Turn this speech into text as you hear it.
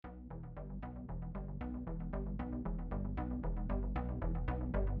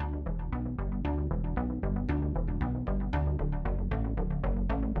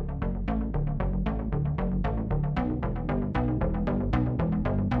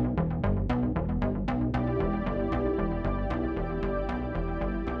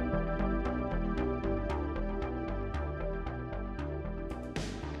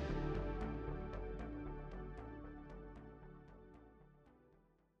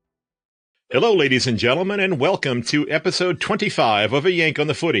Hello, ladies and gentlemen, and welcome to episode 25 of A Yank on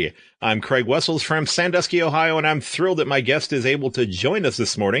the Footy. I'm Craig Wessels from Sandusky, Ohio, and I'm thrilled that my guest is able to join us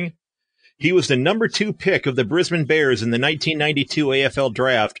this morning. He was the number 2 pick of the Brisbane Bears in the 1992 AFL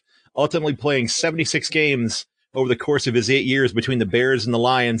draft, ultimately playing 76 games over the course of his 8 years between the Bears and the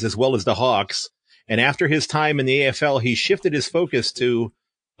Lions, as well as the Hawks. And after his time in the AFL, he shifted his focus to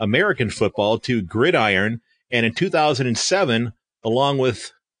American football, to gridiron, and in 2007, along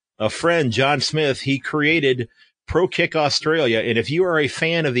with a friend, John Smith, he created ProKick Australia. And if you are a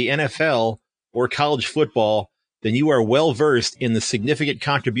fan of the NFL or college football, then you are well versed in the significant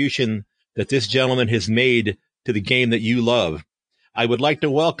contribution that this gentleman has made to the game that you love. I would like to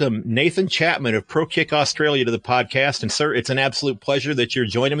welcome Nathan Chapman of ProKick Australia to the podcast. And sir, it's an absolute pleasure that you're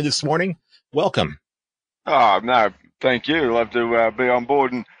joining me this morning. Welcome. Oh, no, thank you. Love to be on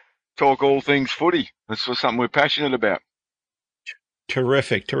board and talk all things footy. That's something we're passionate about.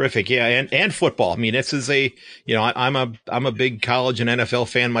 Terrific. Yeah. And football. I mean, this is I'm a big college and NFL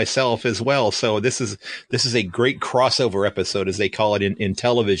fan myself as well. So this is a great crossover episode, as they call it in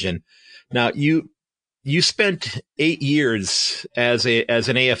television. Now you spent 8 years as an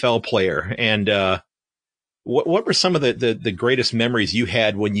AFL player, and what were some of the greatest memories you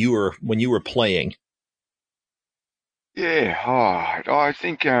had when you were playing? Yeah, I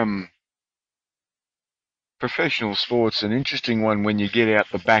think professional sport's an interesting one when you get out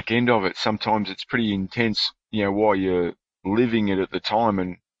the back end of it. Sometimes it's pretty intense, while you're living it at the time,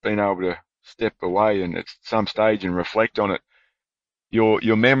 and being able to step away and at some stage and reflect on it.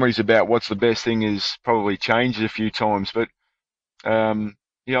 Your memories about what's the best thing is probably changed a few times, but I've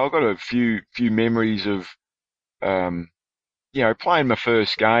got a few memories of playing my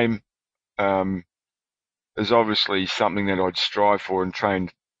first game. Is obviously something that I'd strive for and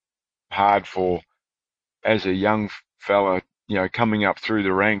trained hard for as a young fella, coming up through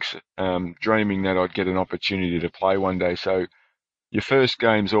the ranks, dreaming that I'd get an opportunity to play one day. So your first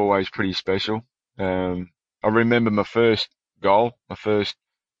game's always pretty special. I remember my first goal, my first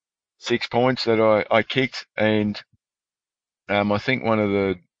 6 points that I kicked, and I think one of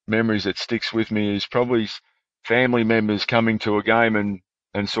the memories that sticks with me is probably family members coming to a game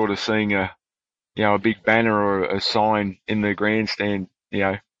and sort of seeing a big banner or a sign in the grandstand,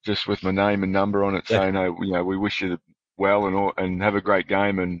 just with my name and number on it, saying, we wish you well and have a great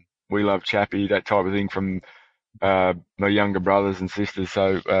game, and we love Chappie, that type of thing, from my younger brothers and sisters.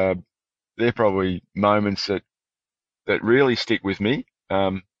 So they're probably moments that really stick with me,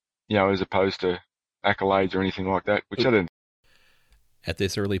 as opposed to accolades or anything like that, which I didn't. At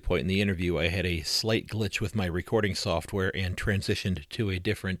this early point in the interview, I had a slight glitch with my recording software and transitioned to a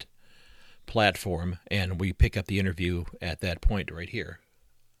different platform, and we pick up the interview at that point right here.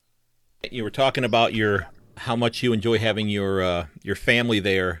 You were talking about how much you enjoy having your family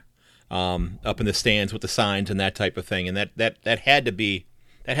there, up in the stands with the signs and that type of thing, and that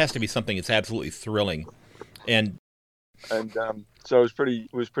has to be something that's absolutely thrilling. And so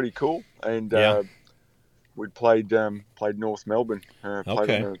it was pretty cool, and we played North Melbourne.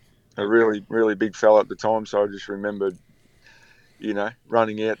 Played on a really, really big fella at the time, so I just remembered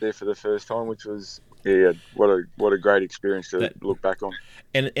running out there for the first time, which was, what a great experience to look back on.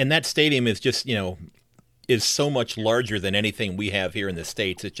 And that stadium is just, is so much larger than anything we have here in the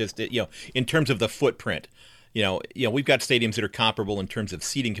States. It's just, in terms of the footprint, we've got stadiums that are comparable in terms of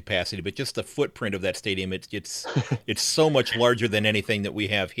seating capacity, but just the footprint of that stadium, it's so much larger than anything that we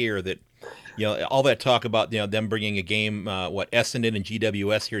have here that, all that talk about, them bringing a game, Essendon and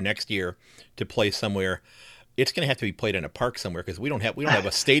GWS here next year to play somewhere. It's going to have to be played in a park somewhere, because we don't have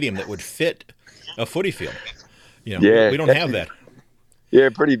a stadium that would fit a footy field. We don't have that. Yeah,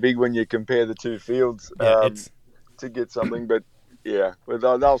 pretty big when you compare the two fields to get something, but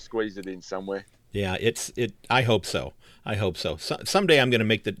they'll squeeze it in somewhere. Yeah, I hope so. Someday I'm going to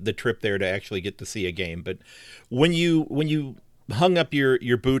make the trip there to actually get to see a game. But when you hung up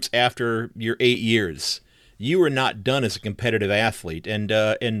your boots after your 8 years, you were not done as a competitive athlete, and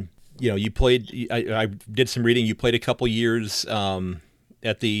you played. I did some reading. You played a couple years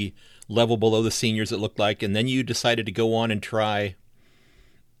at the level below the seniors, it looked like, and then you decided to go on and try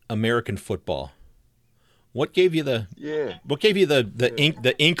American football. What gave you the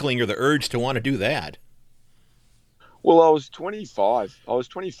inkling or the urge to want to do that? Well, I was 25. I was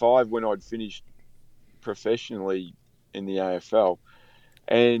 25 when I'd finished professionally in the AFL,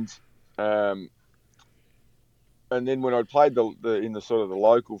 and then when I'd played in the sort of the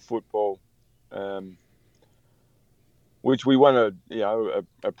local football, which we won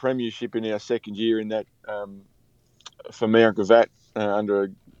a premiership in our second year in that for Mount Gravatt under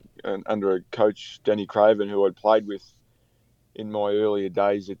a coach, Danny Craven, who I'd played with in my earlier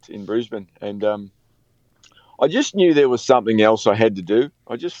days in Brisbane, and I just knew there was something else I had to do.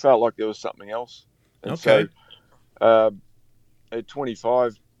 I just felt like there was something else, and Okay. so at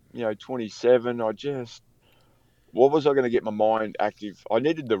 25, 27, what was I going to get my mind active? I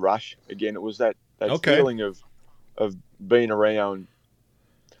needed the rush again. It was that Okay. feeling of being around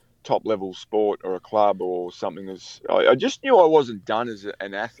top level sport or a club or something. I just knew I wasn't done as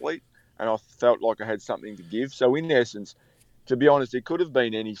an athlete, and I felt like I had something to give. So in essence, to be honest, it could have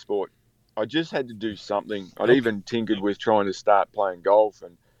been any sport. I just had to do something. I'd Okay. even tinkered with trying to start playing golf,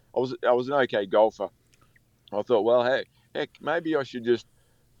 and I was an okay golfer. I thought, well, hey, heck, maybe I should just,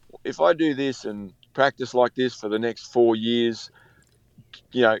 if I do this and practice like this for the next 4 years,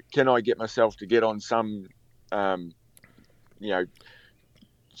 can I get myself to get on some, um, you know,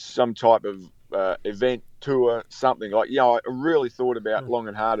 some type of event, tour, something like, I really thought about long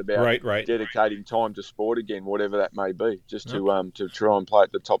and hard about Right. dedicating time to sport again, whatever that may be, just Okay. to try and play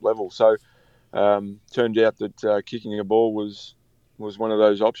at the top level. So turned out that kicking a ball was one of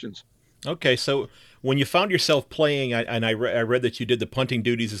those options. Okay. So when you found yourself playing, I read that you did the punting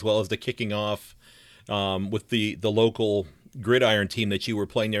duties as well as the kicking off with the local gridiron team that you were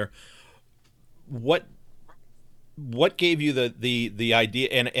playing there. What gave you the idea?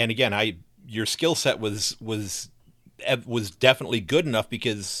 And again, your skill set was definitely good enough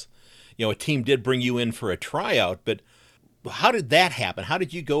because a team did bring you in for a tryout. But how did that happen? How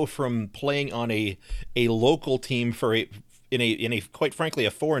did you go from playing on a local team for in a quite frankly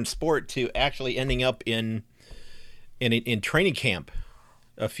a foreign sport to actually ending up in training camp?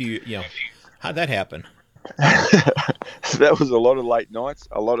 How'd that happen? So that was a lot of late nights,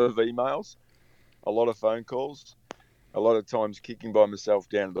 a lot of emails, a lot of phone calls, a lot of times kicking by myself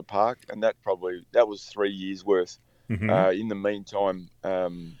down to the park, and that was 3 years worth. Mm-hmm. In the meantime,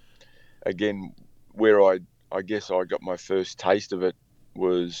 again, where I guess I got my first taste of it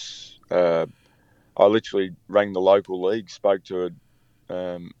was I literally rang the local league, spoke to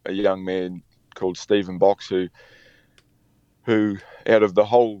a young man called Stephen Box, who out of the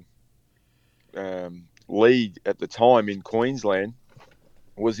whole league at the time in Queensland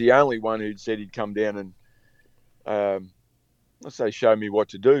was the only one who'd said he'd come down and let's say show me what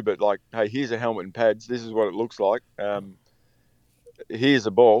to do, but like, hey, here's a helmet and pads. This is what it looks like. Here's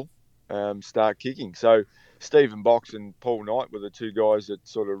a ball. Start kicking. So Stephen Box and Paul Knight were the two guys that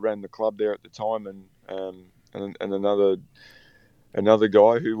sort of ran the club there at the time, and another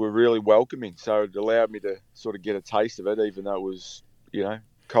guy who were really welcoming. So it allowed me to sort of get a taste of it, even though it was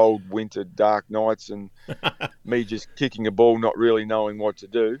cold winter, dark nights, and me just kicking a ball, not really knowing what to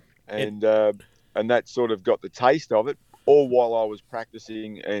do, and that sort of got the taste of it, all while I was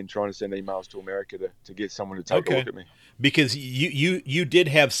practicing and trying to send emails to America to get someone to take a look at me. Because you did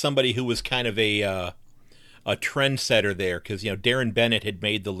have somebody who was kind of a trendsetter there, because Darren Bennett had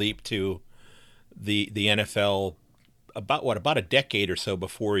made the leap to the NFL about a decade or so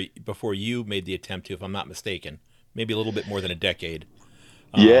before you made the attempt to, if I'm not mistaken, maybe a little bit more than a decade.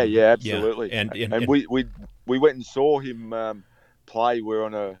 Yeah, absolutely. Yeah. And we went and saw him play. We're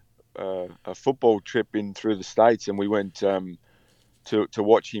on a football trip in through the States, and we went to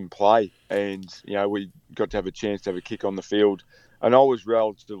watch him play, and we got to have a chance to have a kick on the field. And I was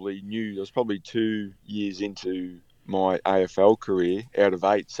relatively new. I was probably 2 years into my AFL career out of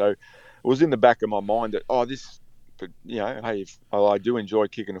 8, so it was in the back of my mind that this, hey, if I do enjoy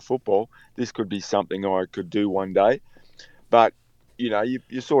kicking a football, this could be something I could do one day. But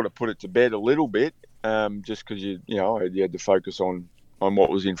you sort of put it to bed a little bit, just because you had to focus on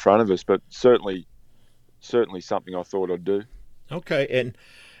what was in front of us. But certainly something I thought I'd do. Okay,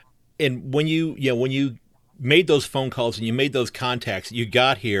 and when you made those phone calls and you made those contacts, you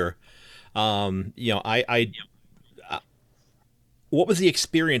got here. I what was the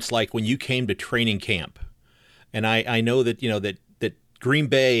experience like when you came to training camp? And I know that that Green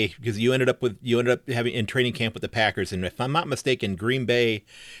Bay, because you ended up having in training camp with the Packers, and if I'm not mistaken, Green Bay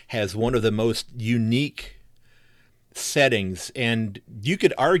has one of the most unique settings, and you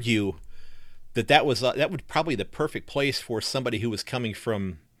could argue that was probably the perfect place for somebody who was coming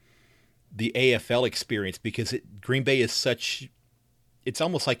from the AFL experience, because Green Bay is it's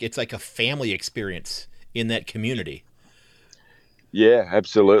almost like it's like a family experience in that community. Yeah,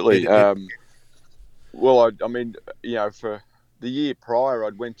 absolutely. Well, I mean, for the year prior,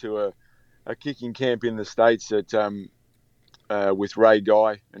 I'd went to a kicking camp in the States with Ray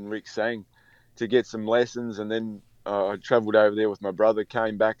Guy and Rick Sang to get some lessons, and then I travelled over there with my brother,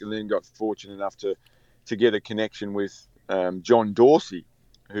 came back, and then got fortunate enough to get a connection with John Dorsey,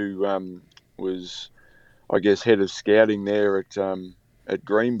 who was, I guess, head of scouting there at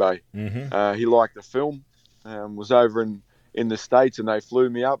Green Bay. Mm-hmm. He liked the film, was over in the States, and they flew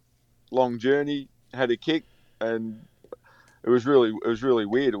me up, long journey, had a kick, and it was really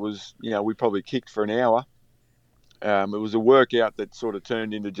weird. It was, we probably kicked for an hour. It was a workout that sort of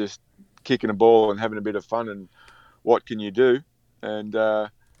turned into just kicking a ball and having a bit of fun, and what can you do? And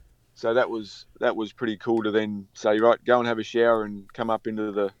so that was pretty cool to then say, right, go and have a shower and come up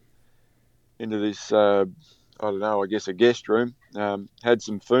into this I don't know, I guess a guest room. Had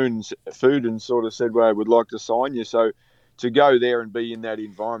some food and sort of said, well, I would like to sign you. So to go there and be in that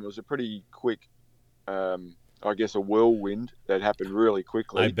environment was a pretty quick, I guess, a whirlwind that happened really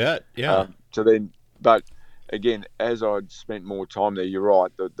quickly. I bet, yeah. But again, as I'd spent more time there, you're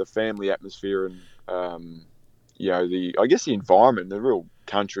right, the family atmosphere and, I guess the environment, the real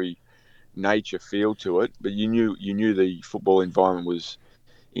country nature feel to it. But you knew the football environment was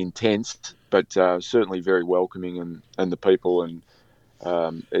intense, but certainly very welcoming, and the people, and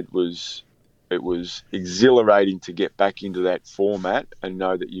it was exhilarating to get back into that format and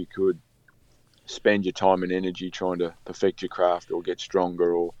know that you could spend your time and energy trying to perfect your craft or get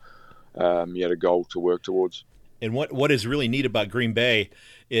stronger, or you had a goal to work towards. And what is really neat about Green Bay,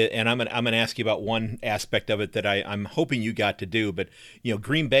 and I'm gonna ask you about one aspect of it that I'm hoping you got to do, but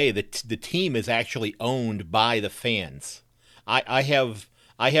Green Bay, the team is actually owned by the fans. I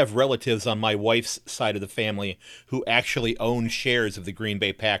have relatives on my wife's side of the family who actually own shares of the Green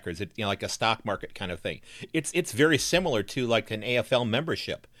Bay Packers. Like a stock market kind of thing. It's very similar to like an AFL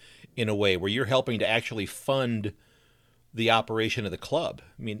membership in a way, where you're helping to actually fund the operation of the club.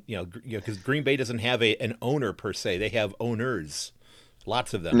 I mean, because Green Bay doesn't have an owner per se; they have owners,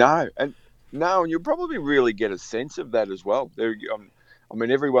 lots of them. No, and you'll probably really get a sense of that as well. I mean,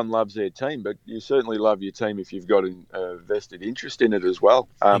 everyone loves their team, but you certainly love your team if you've got a vested interest in it as well.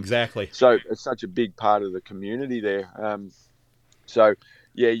 Exactly. So it's such a big part of the community there. So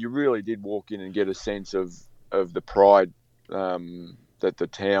yeah, you really did walk in and get a sense of the pride that the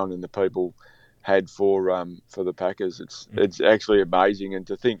town and the people had for the Packers. It's actually amazing, and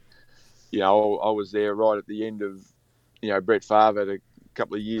to think, I was there right at the end of, Brett Favre had a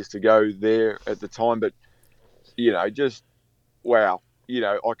couple of years to go there at the time, but just wow.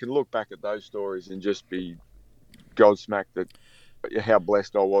 I can look back at those stories and just be gobsmacked at how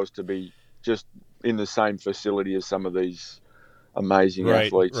blessed I was to be just in the same facility as some of these amazing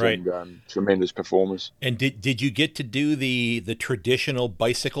athletes and tremendous performers. And did you get to do the traditional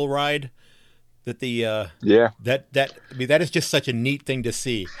bicycle ride? That that is just such a neat thing to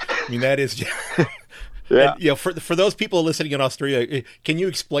see. I mean, that is just, yeah. And, for those people listening in Australia, can you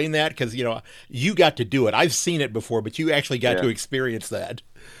explain that? Because you got to do it. I've seen it before, but you actually got to experience that.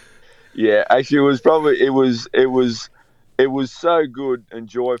 Yeah, actually, it was so good and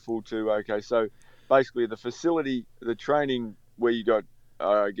joyful too. Okay, so basically, the facility, the training where you got,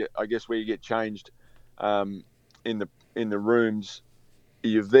 I guess where you get changed, in the rooms,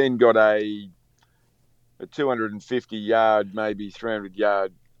 you've then got a 250 yard, maybe 300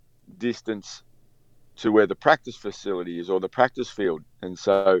 yard distance to where the practice facility is, or the practice field. And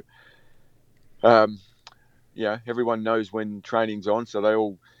so, everyone knows when training's on, so they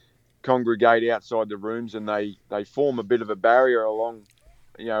all congregate outside the rooms, and they form a bit of a barrier along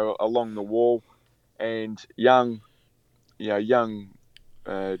the wall, and young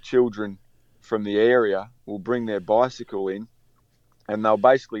children from the area will bring their bicycle in, and they'll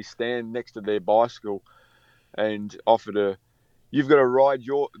basically stand next to their bicycle and you've got to ride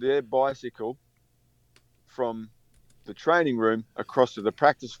their bicycle from the training room across to the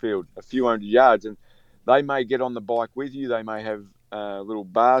practice field, a few hundred yards, and they may get on the bike with you. They may have little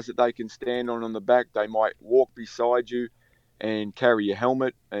bars that they can stand on the back. They might walk beside you and carry your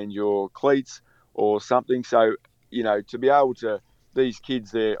helmet and your cleats or something. So, to be able to, these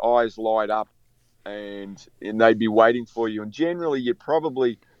kids, their eyes light up and they'd be waiting for you. And generally,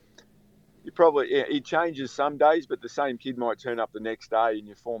 it changes some days, but the same kid might turn up the next day, and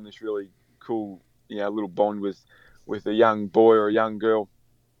you form this really cool, little bond with a young boy or a young girl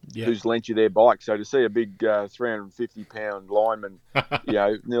who's lent you their bike. So to see a big 350-pound lineman,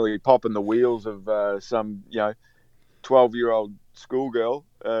 nearly popping the wheels of some 12-year-old schoolgirl,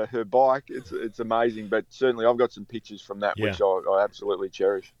 her bike, it's amazing. But certainly, I've got some pictures from that which I absolutely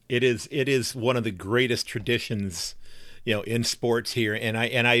cherish. It is one of the greatest traditions, in sports here, and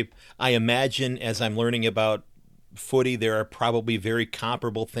I imagine, as I'm learning about footy, there are probably very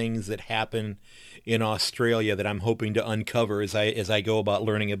comparable things that happen in Australia that I'm hoping to uncover as I go about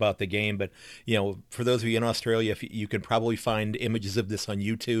learning about the game. But for those of you in Australia, if you can probably find images of this on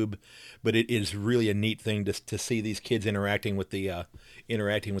YouTube, but it is really a neat thing to see these kids interacting with the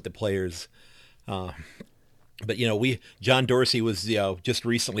players. But John Dorsey was just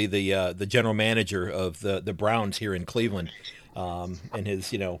recently the general manager of the Browns here in Cleveland, and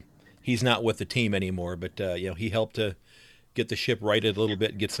he's not with the team anymore. But he helped to get the ship righted a little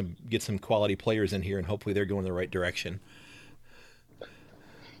bit and get some quality players in here, and hopefully they're going in the right direction.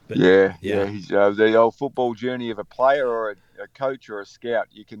 But, yeah. He's, the old football journey of a player or a coach or a scout.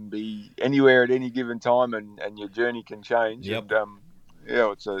 You can be anywhere at any given time, and your journey can change. Yep. And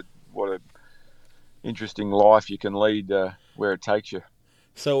what a interesting life you can lead where it takes you.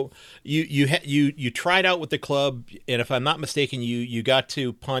 So you tried out with the club, and if I'm not mistaken, you got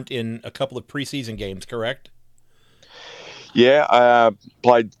to punt in a couple of preseason games, correct? Yeah,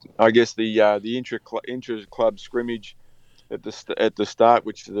 played, I guess, the intra club scrimmage at the start,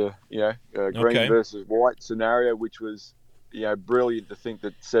 which the green versus white scenario, which was brilliant to think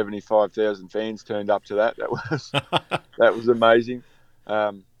that 75,000 fans turned up to that. That was amazing.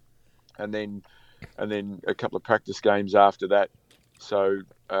 And then a couple of practice games after that. So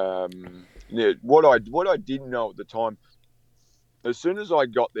what I didn't know at the time, as soon as I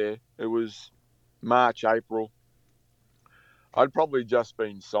got there, it was March, April. I'd probably just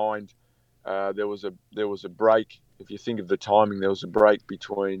been signed. There was a break. If you think of the timing, there was a break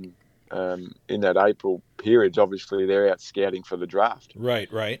between in that April period. Obviously, they're out scouting for the draft.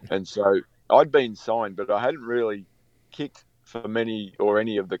 Right. And so I'd been signed, but I hadn't really kicked for many or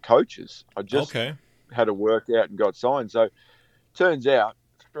any of the coaches. I just had a workout and got signed. So turns out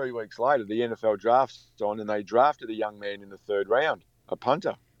 3 weeks later, the NFL draft's on, and they drafted a young man in the third round, a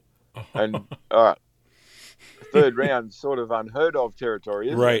punter. And all right, third round, sort of unheard of territory,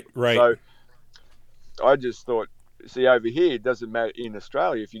 isn't it? Right. So I just thought, see, over here, it doesn't matter in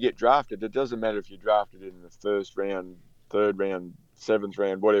Australia. If you get drafted, it doesn't matter if you're drafted in the first round, third round, seventh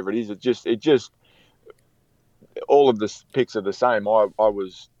round, whatever it is. It just all of the picks are the same. I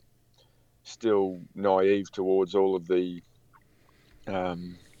was still naive towards all of the,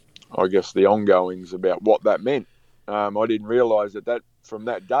 I guess, the ongoings about what that meant. I didn't realise that from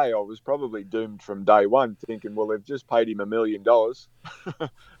that day, I was probably doomed from day one, thinking, well, they've just paid him $1 million.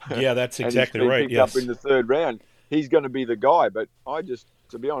 Yeah, that's exactly and he's been right. picked Yes. up in the third round. He's going to be the guy. But I just,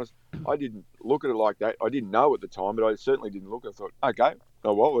 to be honest, I didn't look at it like that. I didn't know at the time, but I certainly didn't look. I thought, okay,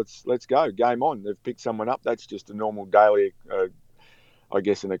 oh well, let's go, game on. They've picked someone up. That's just a normal daily, I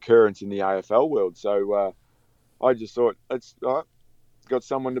guess, an occurrence in the AFL world. So I just thought, got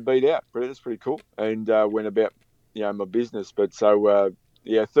someone to beat out. That's pretty cool. And went about my business. But so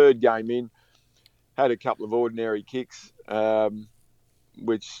third game in, had a couple of ordinary kicks,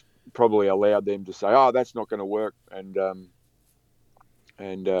 which probably allowed them to say, "Oh, that's not going to work," and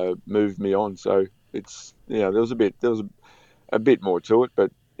moved me on. So it's there was a bit more to it,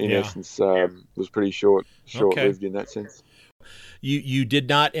 but in essence, was pretty short-lived in that sense. You did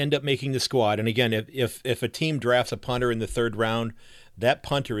not end up making the squad, and again, if a team drafts a punter in the third round, that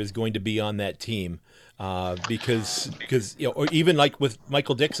punter is going to be on that team. Because or even like with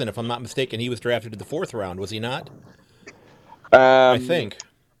Michael Dixon, if I'm not mistaken, he was drafted in the fourth round, was he not? I think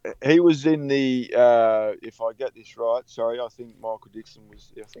he was in the. If I get this right, sorry, I think Michael Dixon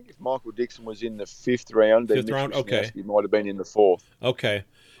was. I think if Michael Dixon was in the fifth round, then he might have been in the fourth. Okay,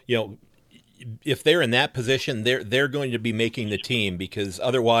 if they're in that position, they're going to be making the team, because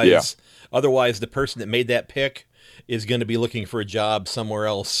otherwise the person that made that pick is going to be looking for a job somewhere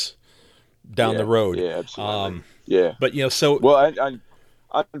else down the road. Yeah, absolutely. But so well, and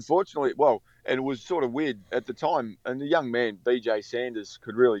unfortunately, and it was sort of weird at the time. And the young man, BJ Sanders,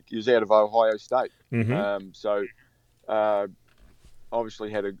 he was out of Ohio State. Mm-hmm. So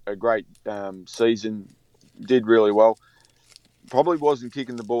obviously had a great season, did really well. Probably wasn't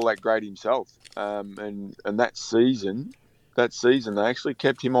kicking the ball that great himself. And that season they actually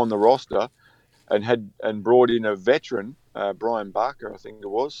kept him on the roster and brought in a veteran, Brian Barker, I think it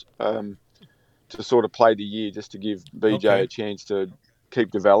was, to sort of play the year, just to give BJ a chance to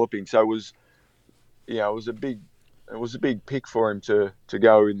keep developing. So it was, it was a big pick for him to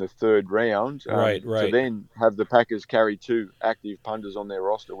go in the third round. Right. To then have the Packers carry 2 active punters on their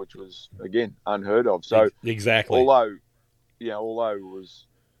roster, which was again unheard of. So exactly. Although it was,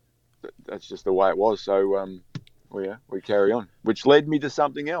 that's just the way it was. So we carry on, which led me to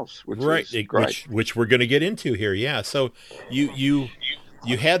something else, which was great. Which we're going to get into here. Yeah. So you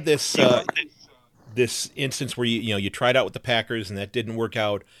had this this instance where you tried out with the Packers and that didn't work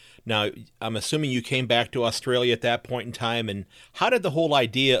out. Now I'm assuming you came back to Australia at that point in time. And how did the whole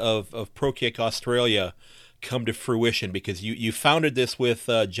idea of ProKick Australia come to fruition? Because you founded this with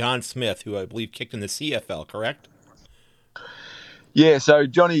John Smith, who I believe kicked in the CFL, correct? Yeah. So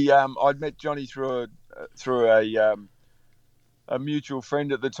Johnny, I'd met Johnny through a a mutual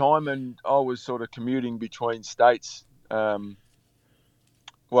friend at the time, and I was sort of commuting between states. Well,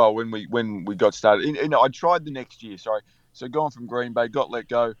 when we got started, and I tried the next year. Sorry, so gone from Green Bay, got let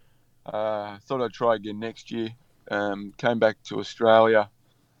go. Thought I'd try again next year. Came back to Australia,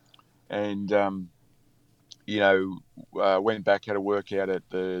 and went back, had a workout at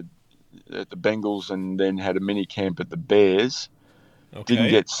the Bengals, and then had a mini camp at the Bears. Okay.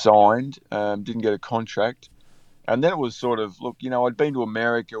 Didn't get signed, didn't get a contract. And then it was sort of, look, I'd been to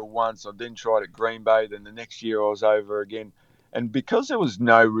America once. I then tried at Green Bay. Then the next year I was over again. And because there was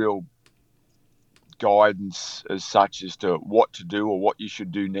no real guidance as such as to what to do or what you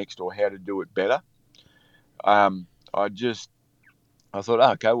should do next or how to do it better, I thought,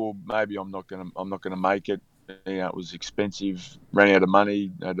 okay, well, maybe I'm not gonna make it. It was expensive, ran out of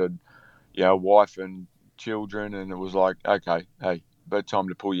money, had a wife and children, and it was like, okay, hey, about time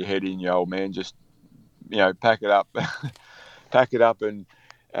to pull your head in, you old man. Just pack it up, and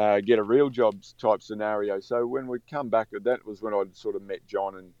get a real job type scenario. So when we come back, that was when I'd sort of met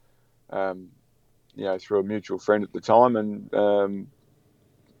John, and through a mutual friend at the time, and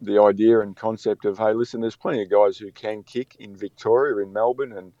the idea and concept of, hey, listen, there's plenty of guys who can kick in Victoria, in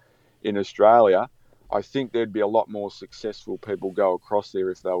Melbourne, and in Australia. I think there'd be a lot more successful people go across there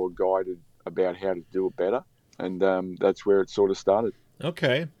if they were guided about how to do it better, and that's where it sort of started.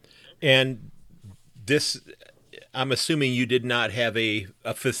 Okay, and this, I'm assuming you did not have a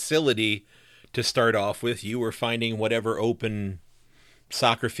facility to start off with. You were finding whatever open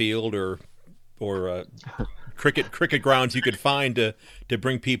soccer field or cricket grounds you could find to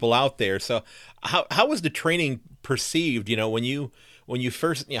bring people out there. So how was the training perceived? When you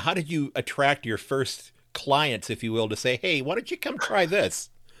first, how did you attract your first clients, if you will, to say, hey, why don't you come try this?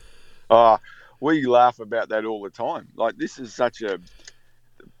 We laugh about that all the time. Like, this is such a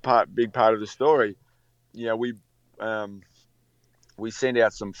big part of the story. We sent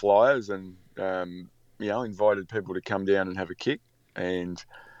out some flyers and invited people to come down and have a kick, and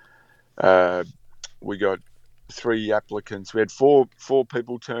we got 3 applicants. We had four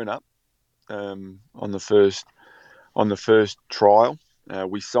people turn up on the first trial.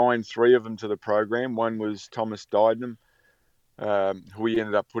 We signed 3 of them to the program. One was Thomas Dydnam, who we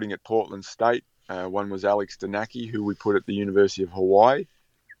ended up putting at Portland State. One was Alex Danaki, who we put at the University of Hawaii,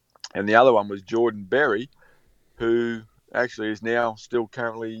 and the other one was Jordan Berry, who actually is now still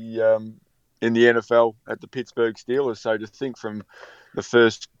currently in the NFL at the Pittsburgh Steelers. So to think from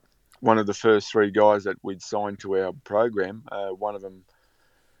one of the first 3 guys that we'd signed to our program, one of them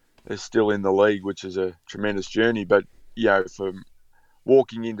is still in the league, which is a tremendous journey. But, for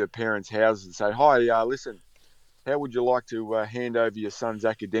walking into parents' houses and say, hi, listen, how would you like to hand over your son's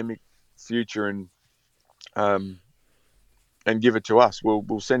academic future and give it to us?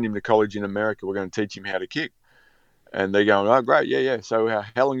 We'll send him to college in America. We're going to teach him how to kick. And they're going, oh, great, yeah. So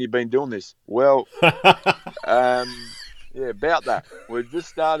how long have you been doing this? Well, about that. We're just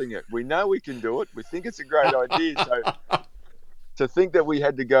starting it. We know we can do it. We think it's a great idea. So to think that we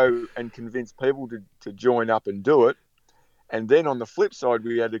had to go and convince people to join up and do it, and then on the flip side,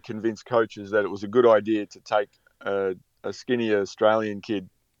 we had to convince coaches that it was a good idea to take a skinny Australian kid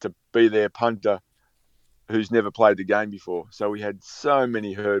to be their punter who's never played the game before. So we had so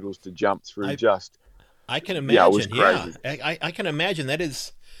many hurdles to jump through. I can imagine. Yeah, it was crazy. I can imagine. That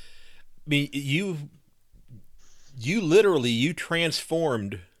is, I mean, you literally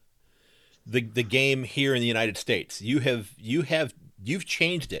transformed the game here in the United States. You've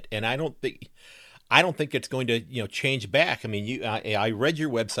changed it, and I don't think it's going to change back. I mean, I read your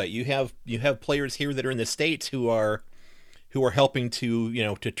website. You have players here that are in the States who are helping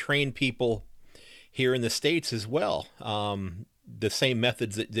to train people here in the States as well. The same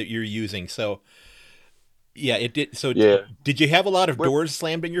methods that you're using. So yeah, it did. So yeah. Did you have a lot of doors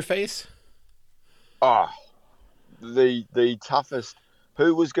slammed in your face? The toughest.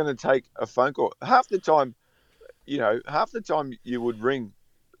 Who was going to take a phone call? Half the time you would ring,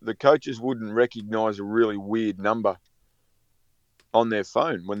 the coaches wouldn't recognize a really weird number on their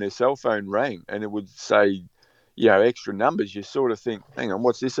phone when their cell phone rang, and it would say, extra numbers. You sort of think, hang on,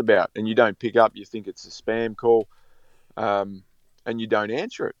 what's this about? And you don't pick up. You think it's a spam call, and you don't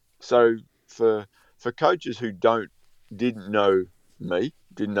answer it. So for coaches who didn't know me,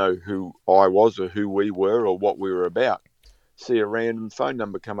 didn't know who I was or who we were or what we were about, see a random phone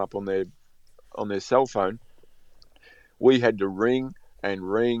number come up on their cell phone, we had to ring and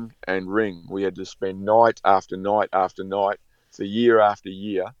ring and ring. We had to spend night after night after night for year after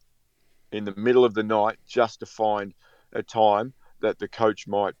year in the middle of the night just to find a time that the coach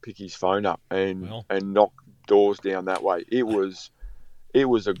might pick his phone up and knock doors down that way. It was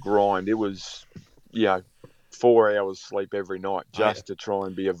a grind. It was, 4 hours sleep every night just to try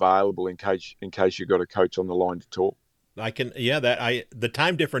and be available in case you've got a coach on the line to talk. The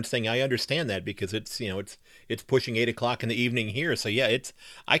time difference thing, I understand that because it's pushing 8 o'clock in the evening here. So yeah,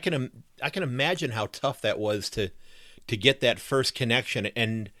 I can imagine how tough that was to get that first connection.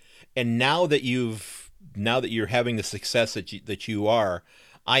 And now that you're having the success that you are,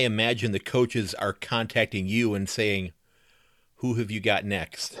 I imagine the coaches are contacting you and saying, who have you got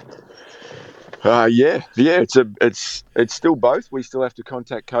next? Yeah. It's still both. We still have to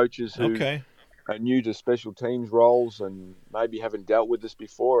contact coaches who are new to special teams roles and maybe haven't dealt with this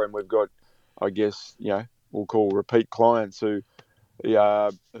before. And we've got, I guess, we'll call repeat clients who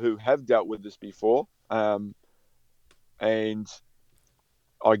have dealt with this before. And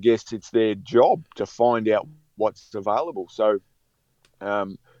I guess it's their job to find out what's available. So,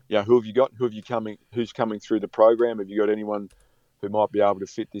 who have you got? Who's coming through the program? Have you got anyone who might be able to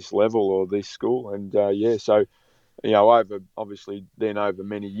fit this level or this school? And so over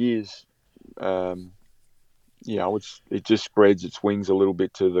many years, it just spreads its wings a little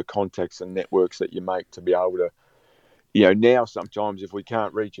bit to the contacts and networks that you make to be able to, now sometimes if we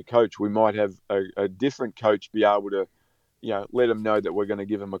can't reach a coach, we might have a different coach be able to, let them know that we're going to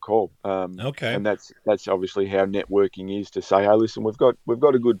give them a call. And that's obviously how networking is, to say, hey, listen, we've got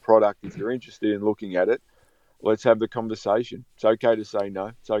a good product. If you're interested in looking at it, let's have the conversation. It's okay to say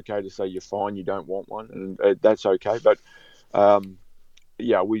no. It's okay to say you're fine, you don't want one, and that's okay. But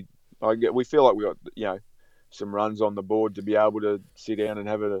we feel like we got some runs on the board to be able to sit down and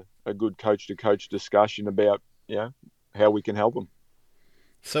have a good coach to coach discussion about how we can help them.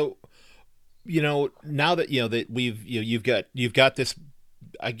 So, now that that you've got this,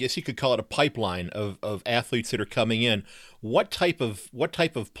 I guess you could call it a pipeline of athletes that are coming in. What type of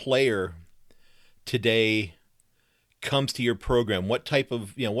player today comes to your program? What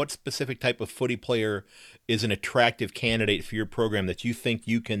specific type of footy player is an attractive candidate for your program that you think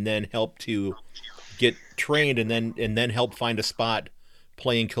you can then help to get trained and then help find a spot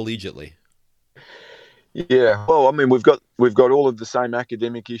playing collegiately? Yeah, well, I mean, we've got all of the same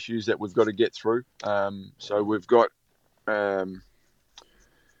academic issues that we've got to get through. So we've got, what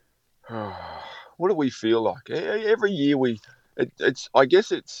do we feel like? Every year we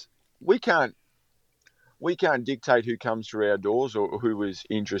can't dictate who comes through our doors or who is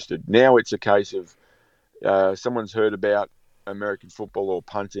interested. Now it's a case of someone's heard about American football or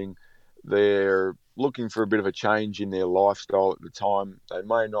punting. They're looking for a bit of a change in their lifestyle at the time. They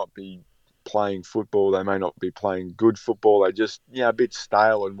may not be playing football. They may not be playing good football. They just, a bit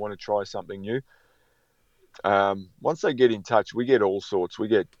stale and want to try something new. Once they get in touch, we get all sorts. We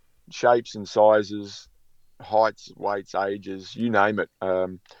get shapes and sizes, heights, weights, ages, you name it.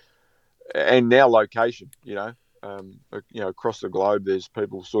 And now location, across the globe, there's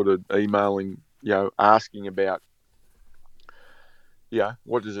people sort of emailing, asking about,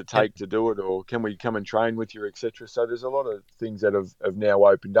 what does it take to do it, or can we come and train with you, etc. So there's a lot of things that have now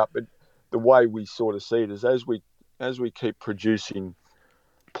opened up. But the way we sort of see it is as we keep producing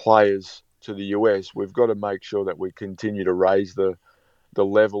players to the US, we've got to make sure that we continue to raise the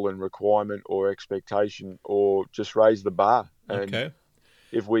level and requirement or expectation, or just raise the bar. And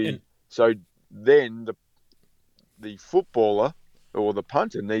so then the footballer or the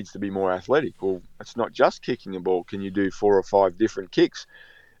punter needs to be more athletic. Well, it's not just kicking a ball. Can you do 4 or 5 different kicks?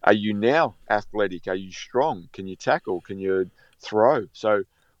 Are you now athletic? Are you strong? Can you tackle? Can you throw? So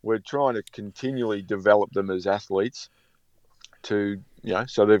we're trying to continually develop them as athletes to,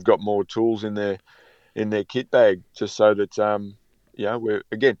 so they've got more tools in their kit bag, just so that, we're,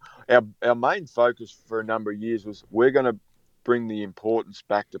 again, our main focus for a number of years was we're going to bring the importance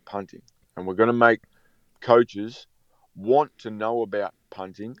back to punting, and we're going to make coaches want to know about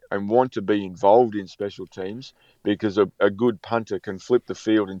punting and want to be involved in special teams, because a good punter can flip the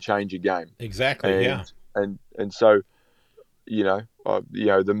field and change a game. Exactly. And so,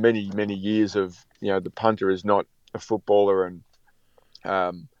 the many years of, the punter is not a footballer, and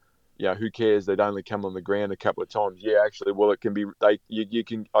who cares? They'd only come on the ground a couple of times. Yeah, actually, well, it can be. You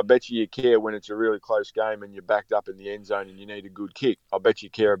can. I bet you care when it's a really close game and you're backed up in the end zone and you need a good kick. I bet you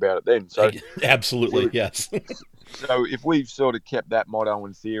care about it then. So absolutely, yes. So if we've sort of kept that motto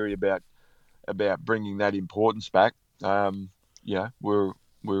and theory about bringing that importance back, we'll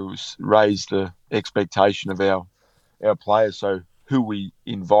raise the expectation of our players. So who we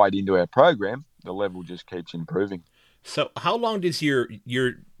invite into our program, the level just keeps improving. So how long does your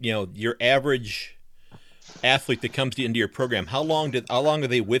average athlete that comes into your program, how long are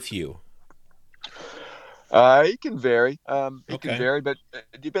they with you? It can vary. Can vary, but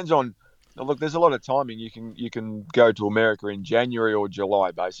it depends on. Look, there's a lot of timing. You can go to America in January or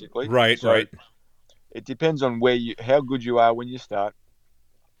July, basically. Right. it depends on how good you are when you start.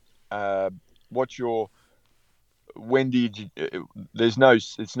 It's no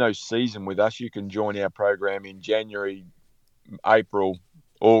season with us. You can join our program in January, April,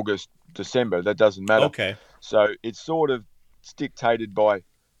 August, December. That doesn't matter. Okay. So it's sort of dictated by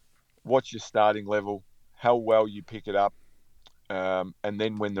what's your starting level, how well you pick it up, and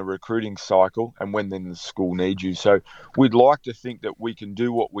then when the recruiting cycle and when then the school needs you. So we'd like to think that we can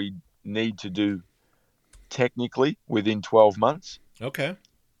do what we need to do technically within 12 months. Okay.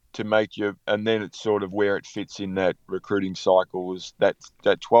 To make you, and then it's sort of where it fits in that recruiting cycle is that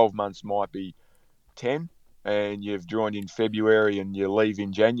 12 months might be 10 and you've joined in February and you leave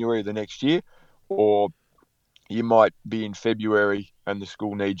in January the next year, or you might be in February and the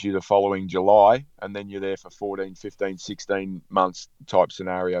school needs you the following July and then you're there for 14, 15, 16 months type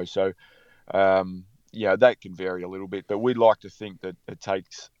scenario. So, that can vary a little bit, but we'd like to think that it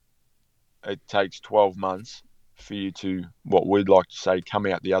takes 12 months for you to, what we'd like to say, come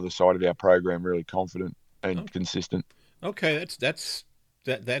out the other side of our program really confident and consistent. Okay,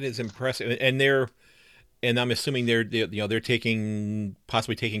 that is impressive. And I'm assuming they're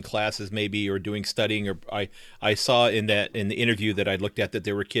possibly taking classes maybe or doing studying, or I saw in the interview that I looked at that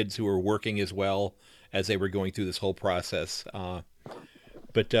there were kids who were working as well as they were going through this whole process.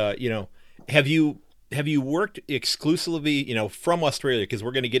 But have you worked exclusively, from Australia? Because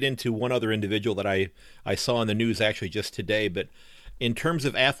we're going to get into one other individual that I saw in the news actually just today. But in terms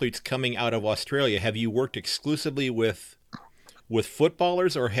of athletes coming out of Australia, have you worked exclusively with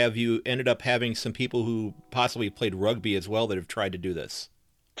footballers, or have you ended up having some people who possibly played rugby as well that have tried to do this?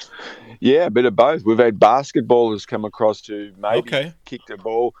 Yeah, a bit of both. We've had basketballers come across to maybe kick the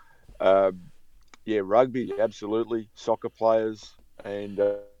ball. Rugby, absolutely. Soccer players and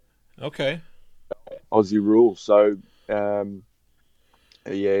Aussie rules. So,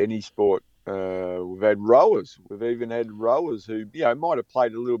 any sport. We've had rowers. We've even had rowers who, might have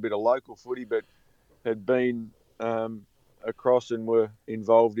played a little bit of local footy, but had been across and were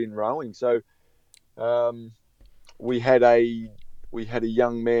involved in rowing. So, we had a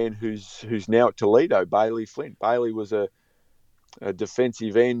young man who's now at Toledo, Bailey Flint. Bailey was a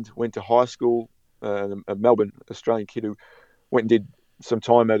defensive end, went to high school, a Melbourne Australian kid who went and did some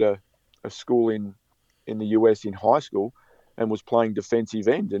time at a school in the US in high school and was playing defensive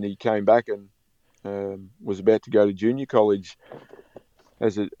end, and he came back and was about to go to junior college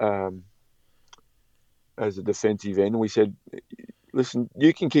as a defensive end. And we said, listen,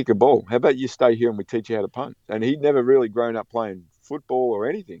 you can kick a ball. How about you stay here and we teach you how to punt? And he'd never really grown up playing football or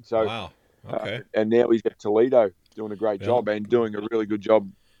anything. So, wow. Okay. And now he's at Toledo doing a great job and doing a really good job.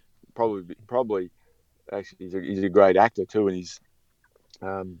 Probably, actually, he's a great actor too, and he's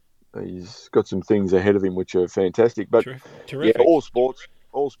got some things ahead of him which are fantastic. But terrific. Yeah, all sports.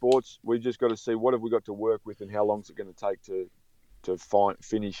 We just got to see what have we got to work with and how long is it going to take to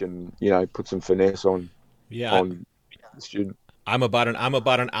finish and put some finesse on the student. I'm about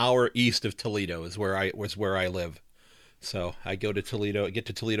an hour east of Toledo is where I live, so I get to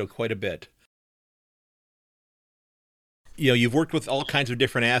Toledo quite a bit. You've worked with all kinds of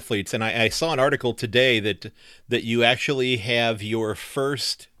different athletes, and I saw an article today that you actually have your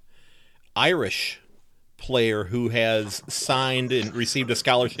first Irish player who has signed and received a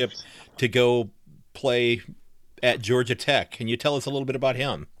scholarship to go play at Georgia Tech. Can you tell us a little bit about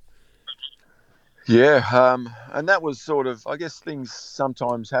him? Yeah, and that was sort of, I guess things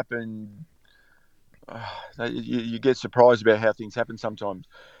sometimes happen. You get surprised about how things happen sometimes.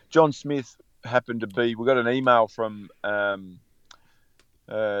 John Smith happened to be, we got an email from a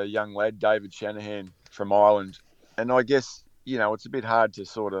young lad, David Shanahan from Ireland. And I guess, it's a bit hard to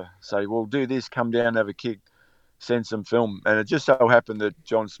sort of say, well, do this, come down, have a kick, send some film. And it just so happened that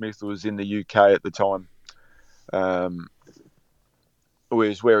John Smith was in the UK at the time.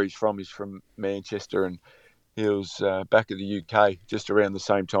 Where he's from. He's from Manchester, and he was back in the UK just around the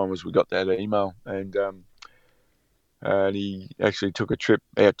same time as we got that email. And he actually took a trip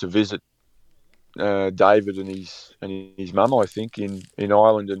out to visit David and his mum, I think, in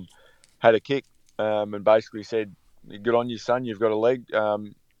Ireland, and had a kick and basically said, "Good on you, son. You've got a leg.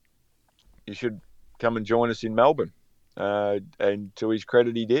 You should come and join us in Melbourne." And to his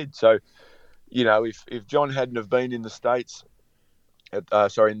credit, he did. So, if John hadn't have been in the States, in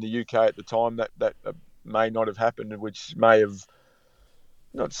the UK at the time, that may not have happened, which may have,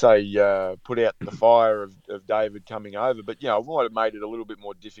 not say put out the fire of David coming over, but it might have made it a little bit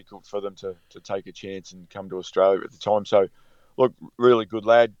more difficult for them to take a chance and come to Australia at the time. So, look, really good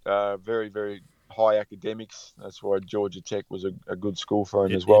lad, very, very high academics. That's why Georgia Tech was a good school for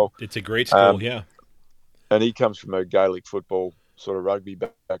him as well. It's a great school, yeah. And he comes from a Gaelic football sort of rugby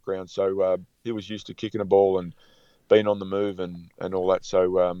background, so he was used to kicking a ball and being on the move and all that.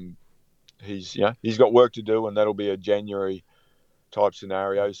 So he's got work to do, and that'll be a January type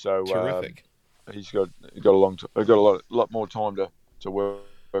scenario. So Terrific. He's got a lot more time to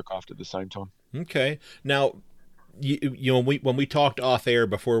work after at the same time. Okay. Now, you know, when we talked off air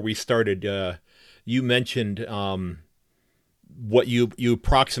before we started, you mentioned what you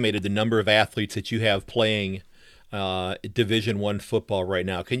approximated the number of athletes that you have playing Division I football right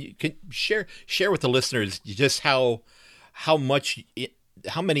now. Can you share with the listeners just how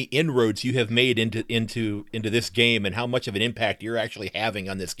many inroads you have made into this game, and how much of an impact you're actually having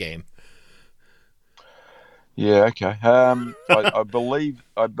on this game? Yeah, okay. I believe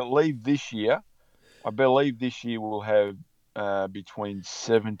this year we'll have between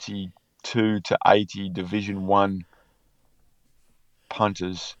 72 to 80 Division I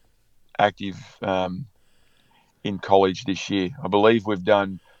punters active in college this year. I believe we've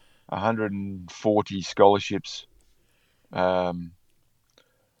done 140 scholarships over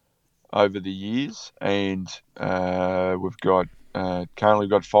the years, and we've got currently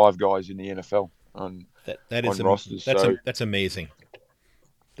got 5 guys in the NFL on rosters. That's amazing.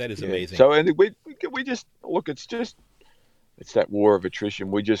 That is amazing. So, and we just look. It's that war of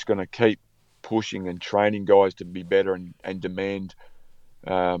attrition. We're just going to keep pushing and training guys to be better and demand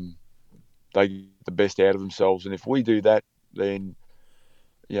they get the best out of themselves. And if we do that, then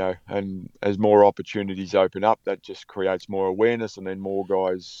and as more opportunities open up, that just creates more awareness, and then more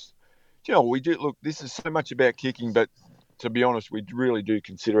guys. We do look. This is so much about kicking, but to be honest, we really do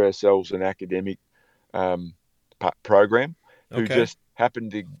consider ourselves an academic program who just happen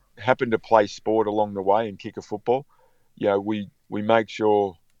to play sport along the way and kick a football. We make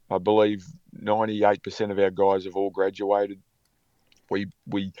sure, I believe 98% of our guys have all graduated. We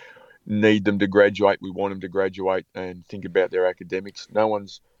need them to graduate. We want them to graduate and think about their academics.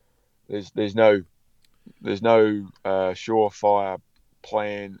 There's no surefire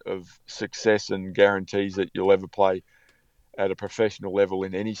plan of success and guarantees that you'll ever play at a professional level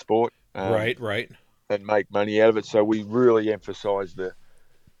in any sport. Right. And make money out of it. So we really emphasise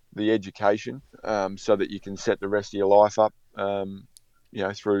the education, so that you can set the rest of your life up,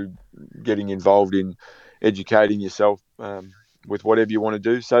 through getting involved in educating yourself with whatever you want to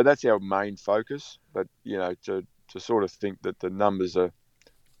do. So that's our main focus. But to sort of think that the numbers I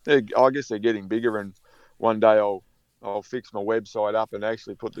guess they're getting bigger, and one day I'll fix my website up and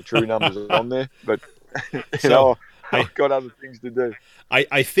actually put the true numbers on there. But I've got other things to do.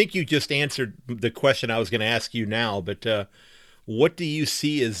 I think you just answered the question I was going to ask you now, but what do you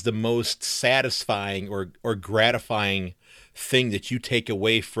see as the most satisfying or gratifying thing that you take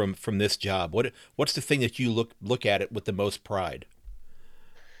away from this job? What's the thing that you look at it with the most pride?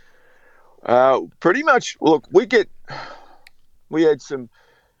 Pretty much, look,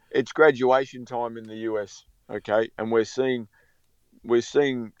 it's graduation time in the US, okay, and we're seeing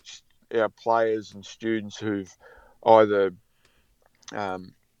our players and students who've either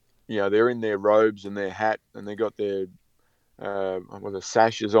they're in their robes and their hat, and they got their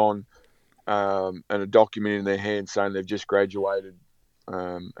sashes on, and a document in their hand saying they've just graduated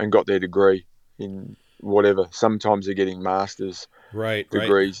and got their degree in whatever. Sometimes they're getting master's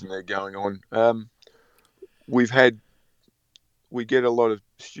degrees, and they're going on. We get a lot of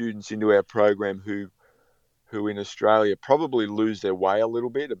students into our program who in Australia probably lose their way a little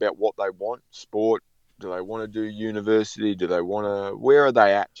bit about what they want. Sport, do they want to do university? Where are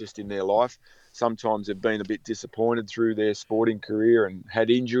they at just in their life? Sometimes they've been a bit disappointed through their sporting career and had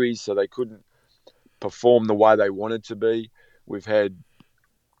injuries, so they couldn't perform the way they wanted to be. We've had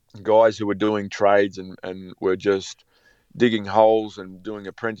guys who were doing trades and were just digging holes and doing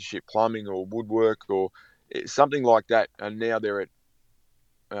apprenticeship plumbing or woodwork or something like that, and now they're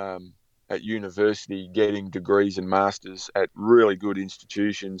at university getting degrees and masters at really good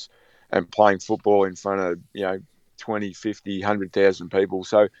institutions and playing football in front of 20, 50, 100,000 people.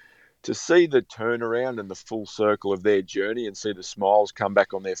 So to see the turnaround and the full circle of their journey and see the smiles come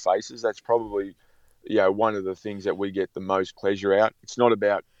back on their faces, that's probably one of the things that we get the most pleasure out. It's not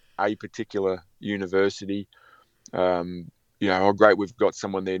about a particular university. How great we've got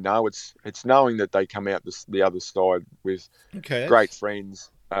someone there. No, it's knowing that they come out the other side with great friends.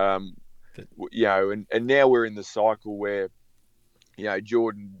 And now we're in the cycle where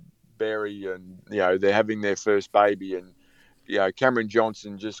Jordan Berry and they're having their first baby, and Cameron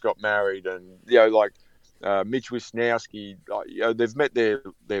Johnson just got married, and Mitch Wisnowski, they've met their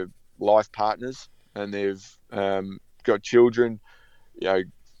life partners, and they've got children.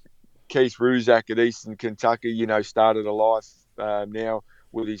 Keith Ruzak at Eastern Kentucky, started a life now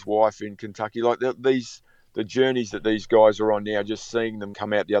with his wife in Kentucky. Like these the journeys that these guys are on now, just seeing them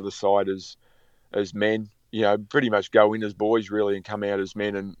come out the other side as men, pretty much go in as boys really and come out as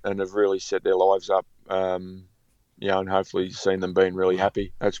men and have really set their lives up, and hopefully seen them being really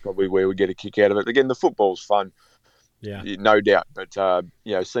happy. That's probably where we get a kick out of it. Again, the football's fun, no doubt, but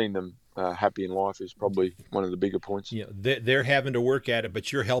seeing them happy in life is probably one of the bigger points. They're having to work at it,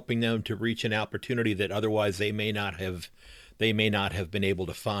 but you're helping them to reach an opportunity that otherwise they may not have been able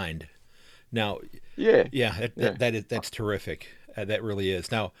to find. Now, that's terrific. That really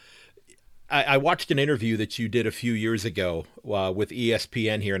is. Now, I watched an interview that you did a few years ago with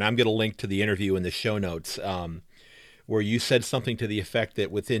ESPN here, and I'm going to link to the interview in the show notes, where you said something to the effect that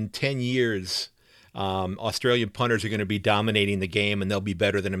within 10 years, Australian punters are going to be dominating the game, and they'll be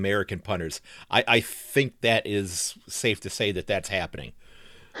better than American punters. I think that is safe to say that that's happening.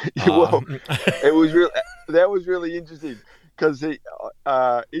 Well, that was really interesting. Because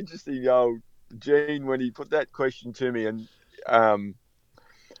interesting, Gene, when he put that question to me, and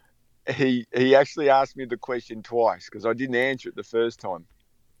he actually asked me the question twice because I didn't answer it the first time,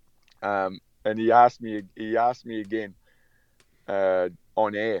 and he asked me again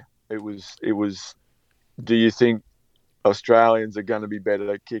on air. It was, do you think Australians are going to be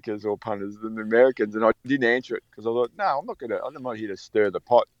better at kickers or punters than the Americans? And I didn't answer it because I thought, no, I'm not here to stir the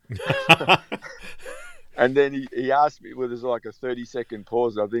pot. And then he asked me, there's like a 30-second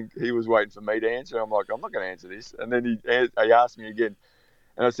pause. I think he was waiting for me to answer. I'm like, I'm not going to answer this. And then he asked me again.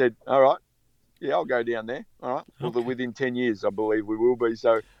 And I said, all right, yeah, I'll go down there. All right. Well, within 10 years, I believe we will be.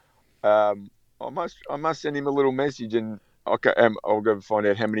 So I must send him a little message, and I'll go and find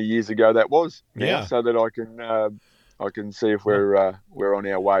out how many years ago that was. So that I can see if we're on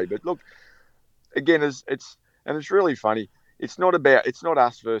our way. But look, again, it's really funny. It's not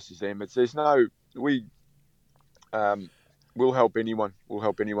us versus them. We'll help anyone. We'll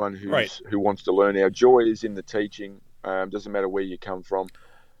help anyone who wants to learn. Our joy is in the teaching. Doesn't matter where you come from.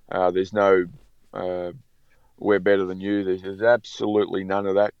 There's no we're better than you. There's absolutely none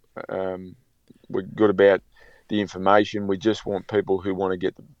of that. We're good about the information. We just want people who want to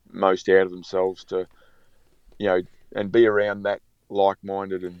get the most out of themselves to, and be around that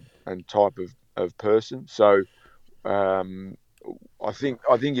like-minded and type of person. So I think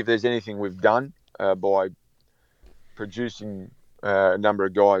if there's anything we've done by producing a number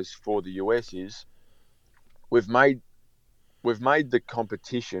of guys for the US is we've made the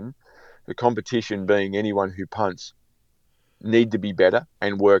competition being anyone who punts need to be better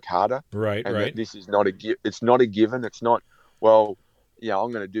and work harder. Right. This is not it's not a given. It's not, I'm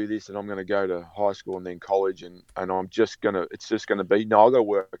going to do this and I'm going to go to high school and then college and it's just going to be, no, I've got to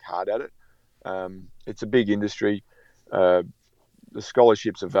work hard at it. It's a big industry. The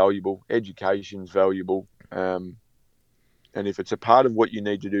scholarships are valuable. Education's valuable. And if it's a part of what you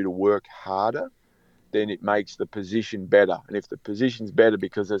need to do to work harder, then it makes the position better. And if the position's better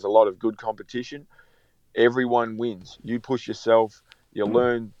because there's a lot of good competition, everyone wins. You push yourself, you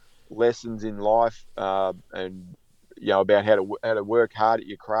learn lessons in life, and about how to work hard at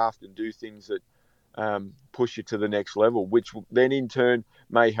your craft and do things that push you to the next level, which then in turn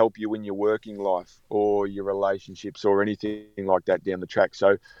may help you in your working life or your relationships or anything like that down the track.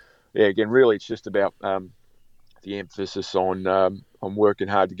 So, again, really, it's just about the emphasis on working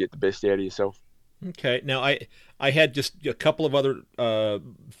hard to get the best out of yourself. Okay. Now, I had just a couple of other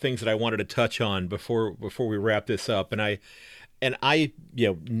things that I wanted to touch on before we wrap this up, and I it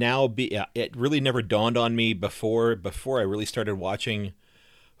really never dawned on me before I really started watching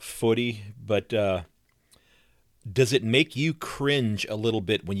footy, but does it make you cringe a little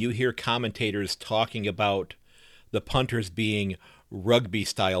bit when you hear commentators talking about the punters being rugby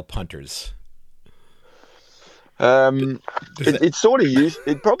style punters? It sort of used.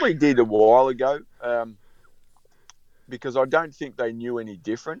 It probably did a while ago, because I don't think they knew any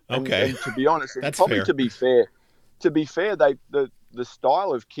different. Okay, and to be honest, that's probably fair. To be fair, the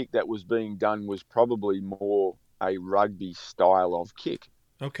style of kick that was being done was probably more a rugby style of kick.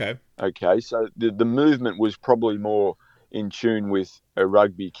 Okay. So the movement was probably more in tune with a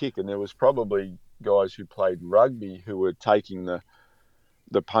rugby kick, and there was probably guys who played rugby who were taking the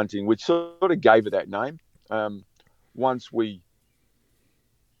punting, which sort of gave it that name. Once we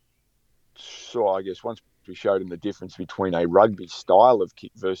showed them the difference between a rugby style of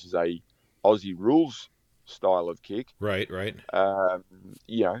kick versus a Aussie rules style of kick. Right.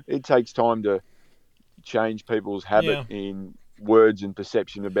 It takes time to change people's habit in words and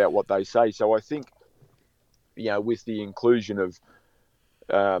perception about what they say. So I think, with the inclusion of,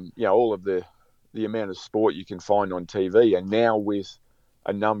 all of the amount of sport you can find on TV, and now with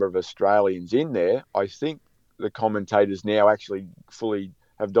a number of Australians in there, I think the commentators now actually fully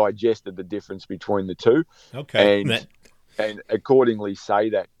have digested the difference between the two, Okay. and accordingly say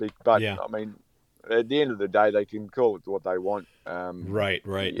that. But Yeah. I mean, at the end of the day, they can call it what they want. Right.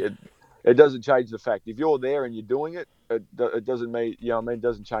 It doesn't change the fact. If you're there and you're doing it, it doesn't mean, it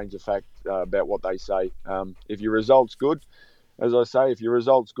doesn't change the fact about what they say. If your result's good, as I say, if your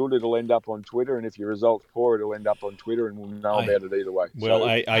result's good, it'll end up on Twitter, and if your result's poor, it'll end up on Twitter, and we'll know about it either way. Well,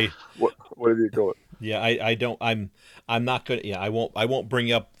 so, whatever you call it. Yeah, I don't. I'm not gonna. Yeah, I won't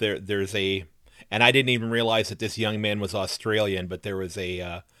bring up There's a, and I didn't even realize that this young man was Australian, but there was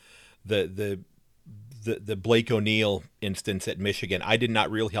a the Blake O'Neill instance at Michigan. I did not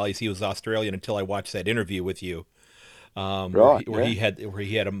realize he was Australian until I watched that interview with you, where he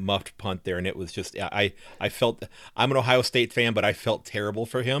had a muffed punt there, and it was just I felt, I'm an Ohio State fan, but I felt terrible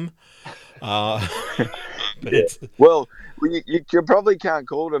for him. But well, you probably can't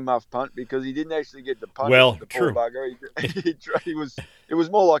call it a muff punt because he didn't actually get the punt. Well, the true. Bugger. It was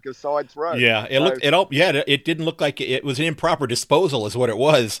more like a side throw. Yeah, it didn't look like it was an improper disposal, is what it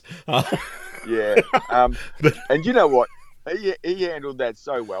was. Yeah, and you know what? He handled that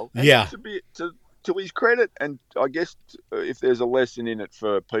so well. And yeah. To his credit, and I guess if there's a lesson in it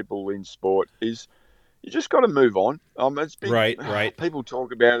for people in sport, is you just got to move on. It's big, right. People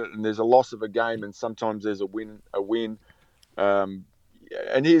talk about it, and there's a loss of a game, and sometimes there's a win. And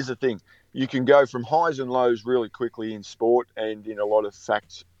here's the thing: you can go from highs and lows really quickly in sport, and in a lot of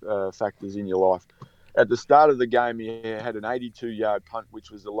factors in your life. At the start of the game, he had an 82-yard punt,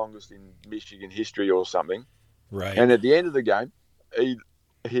 which was the longest in Michigan history or something. Right. And at the end of the game,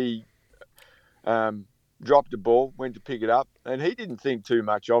 he dropped the ball, went to pick it up, and he didn't think too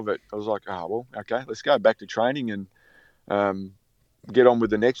much of it. I was like, oh, well, okay, let's go back to training and get on with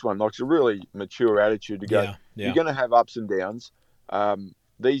the next one. Like, it's a really mature attitude to go. Yeah. You're going to have ups and downs.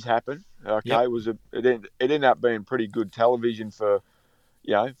 These happen. Okay, Yep. It ended up being pretty good television for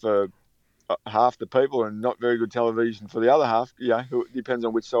half the people, and not very good television for the other half. It depends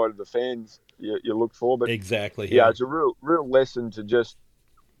on which side of the fans you look for. But exactly. Yeah, it's a real lesson to just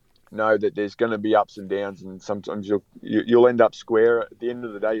know that there's going to be ups and downs, and sometimes you'll end up square. At the end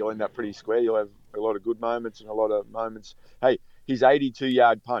of the day, you'll end up pretty square. You'll have a lot of good moments and a lot of moments. Hey, his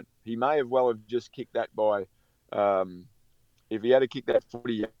 82-yard punt, he may have well have just kicked that by. If he had to kick that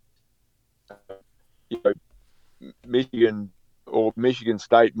 40, Michigan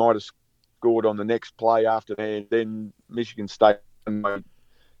State might have scored on the next play after that, and then Michigan State made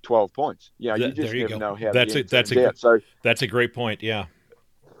 12 points. You just never know how that's a great point. Yeah.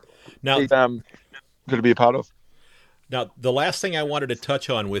 Now, going to be a part of. Now, the last thing I wanted to touch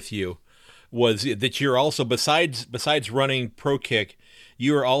on with you was that you're also, besides running ProKick,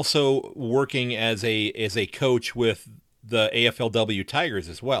 you are also working as a coach with the AFLW Tigers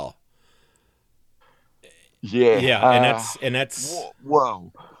as well. Yeah. Yeah, and that's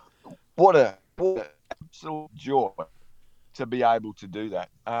whoa. What a absolute joy to be able to do that.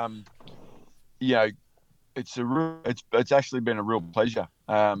 It's actually been a real pleasure.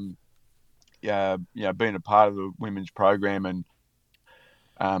 Being a part of the women's program, and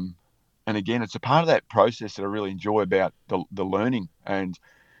again, it's a part of that process that I really enjoy about the learning, and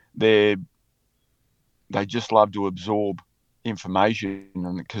they just love to absorb information,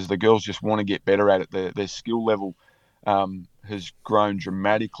 and because the girls just want to get better at it. Their skill level has grown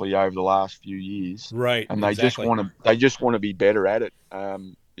dramatically over the last few years, right? And they just want to be better at it. I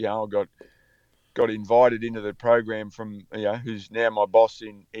got invited into the program from who's now my boss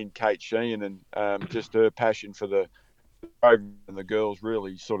in Kate Sheehan, and just her passion for the program and the girls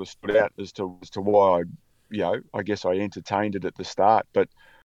really sort of stood out as to why I guess I entertained it at the start, but.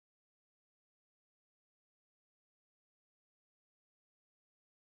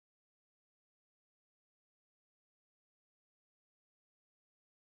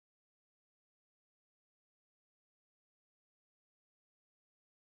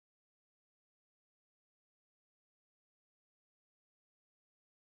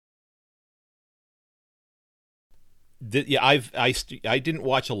 I didn't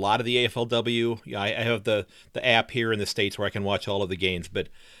watch a lot of the AFLW. I have the app here in the States where I can watch all of the games, but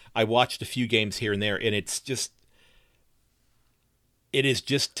I watched a few games here and there, and it is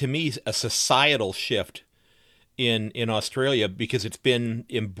just to me a societal shift in Australia, because it's been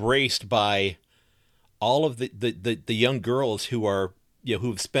embraced by all of the young girls who are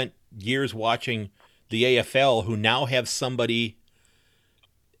who've spent years watching the AFL, who now have somebody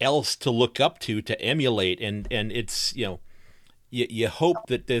else to look up to emulate, and it's you hope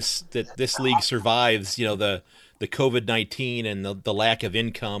that this league survives the COVID-19 and the lack of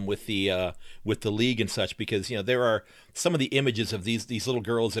income with the league and such, because there are some of the images of these little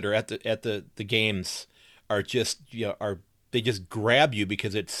girls that are at the games are just are just grab you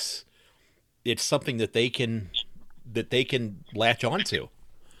because it's something that they can latch onto.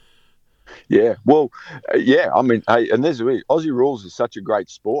 Yeah, well, yeah. I mean, hey, and there's Aussie rules is such a great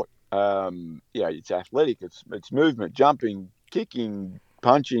sport. It's athletic, it's movement, jumping, kicking,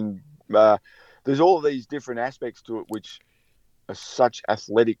 punching. There's all of these different aspects to it, which are such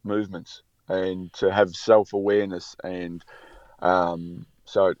athletic movements, and to have self-awareness, and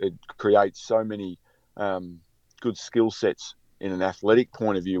so it creates so many good skill sets in an athletic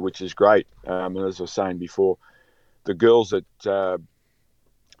point of view, which is great. And as I was saying before, the girls that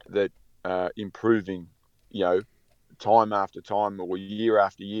improving, time after time or year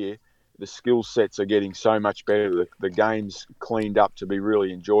after year, the skill sets are getting so much better. The game's cleaned up to be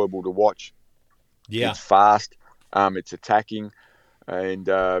really enjoyable to watch. Yeah, it's fast, it's attacking, and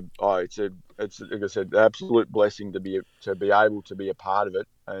it's like I said, an absolute blessing to be able to be a part of it.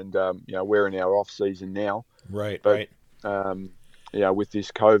 And we're in our off season now, right. With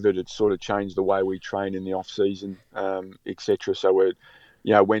this COVID, it's sort of changed the way we train in the off season, etc. So we're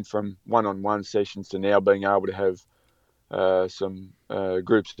went from one-on-one sessions to now being able to have some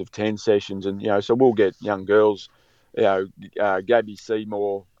groups of 10 sessions. And, so we'll get young girls, Gabby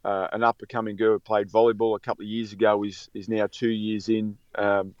Seymour, an up-and-coming girl who played volleyball a couple of years ago, is now 2 years in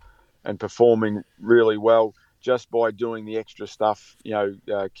and performing really well just by doing the extra stuff,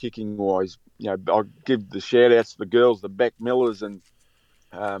 kicking-wise. I'll give the shout-outs to the girls, the Beck Millers, and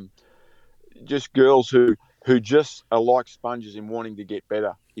just girls who just are like sponges in wanting to get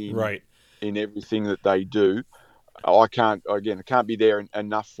better in everything that they do. I can't be there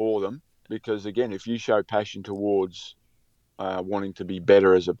enough for them, because, again, if you show passion towards wanting to be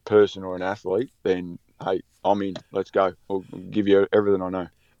better as a person or an athlete, then, hey, I'm in. Let's go. I'll give you everything I know.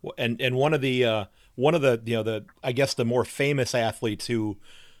 And one of the I guess the more famous athletes who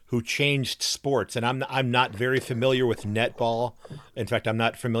changed sports, and I'm not very familiar with netball. In fact, I'm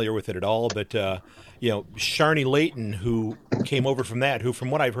not familiar with it at all. But Sharni Layton, who came over from that, who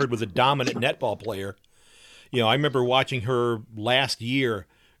from what I've heard was a dominant netball player. I remember watching her last year.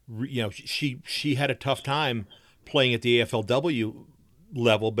 She had a tough time playing at the AFLW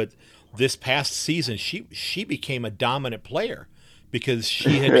level, but this past season she became a dominant player because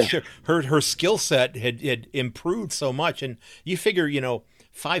she had her skill set had improved so much. And you figure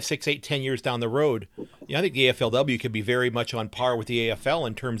 5, 6, 8, 10 years down the road, I think the AFLW could be very much on par with the AFL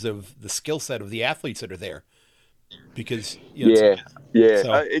in terms of the skill set of the athletes that are there. Because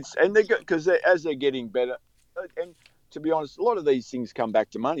it's and they because as they're getting better, and to be honest, a lot of these things come back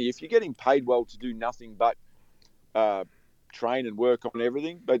to money. If you're getting paid well to do nothing but train and work on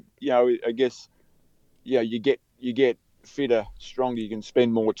everything, but I guess you get fitter, stronger, you can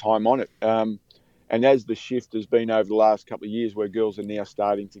spend more time on it. And as the shift has been over the last couple of years, where girls are now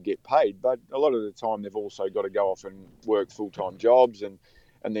starting to get paid, but a lot of the time they've also got to go off and work full-time jobs and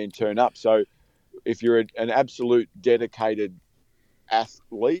then turn up. So if you're an absolute dedicated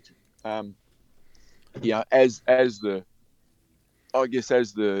athlete, as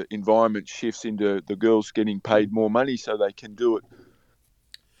the environment shifts into the girls getting paid more money so they can do it,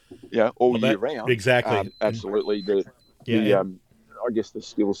 all year round. Exactly. Absolutely. I guess the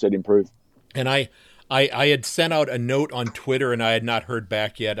skill set improve. And I had sent out a note on Twitter, and I had not heard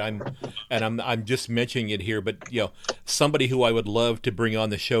back yet. I'm just mentioning it here, but somebody who I would love to bring on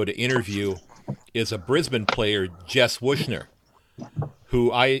the show to interview is a Brisbane player, Jess Wushner, who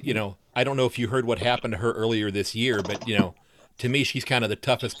I don't know if you heard what happened to her earlier this year, but to me she's kind of the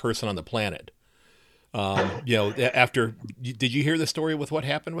toughest person on the planet. After, did you hear the story with what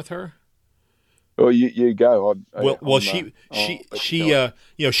happened with her? Oh, you go.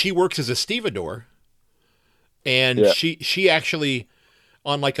 She works as a stevedore, and she actually,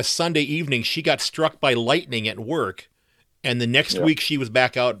 on like a Sunday evening, she got struck by lightning at work, and the next week she was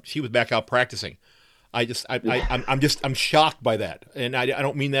back out. She was back out practicing. I'm shocked by that, and I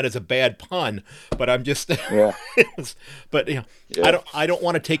don't mean that as a bad pun, but I'm just but I don't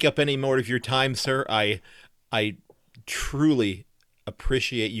want to take up any more of your time, sir. I truly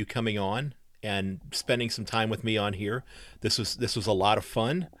appreciate you coming on and spending some time with me on here. This was a lot of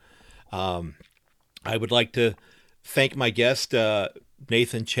fun. I would like to thank my guest,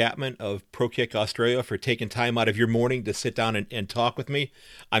 Nathan Chapman of ProKick Australia, for taking time out of your morning to sit down and talk with me.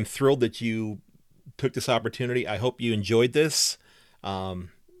 I'm thrilled that you took this opportunity. I hope you enjoyed this.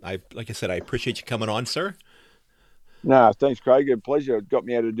 Like I said, I appreciate you coming on, sir. No, thanks, Craig. A pleasure. It got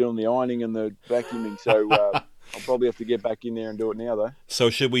me out of doing the ironing and the vacuuming, so I'll probably have to get back in there and do it now, though.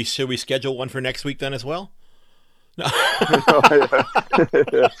 So should we schedule one for next week then as well? No.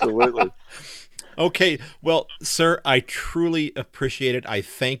 Absolutely. Okay. Well, sir, I truly appreciate it. I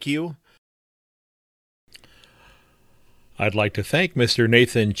thank you. I'd like to thank Mr.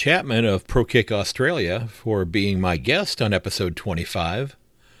 Nathan Chapman of ProKick Australia for being my guest on episode 25.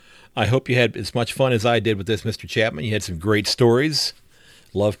 I hope you had as much fun as I did with this, Mr. Chapman. You had some great stories.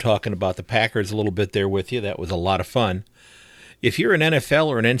 Love talking about the Packers a little bit there with you. That was a lot of fun. If you're an NFL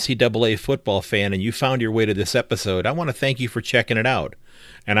or an NCAA football fan and you found your way to this episode, I want to thank you for checking it out.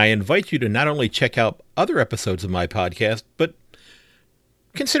 And I invite you to not only check out other episodes of my podcast, but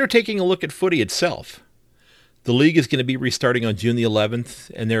consider taking a look at footy itself. The league is going to be restarting on June the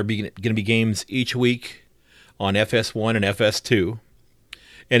 11th, and there are going to be games each week on FS1 and FS2.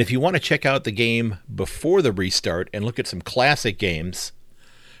 And if you want to check out the game before the restart and look at some classic games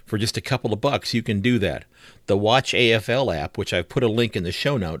for just a couple of bucks, you can do that. The Watch AFL app, which I've put a link in the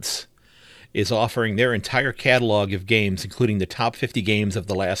show notes, is offering their entire catalog of games, including the top 50 games of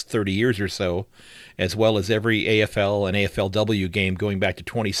the last 30 years or so, as well as every AFL and AFLW game going back to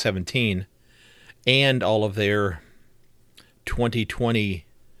 2017. And all of their 2020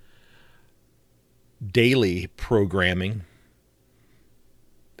 daily programming,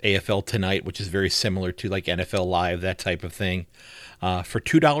 AFL Tonight, which is very similar to like NFL Live, that type of thing, for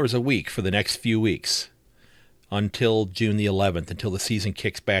 $2 a week for the next few weeks until June the 11th, until the season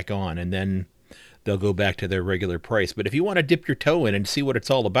kicks back on, and then they'll go back to their regular price. But if you want to dip your toe in and see what it's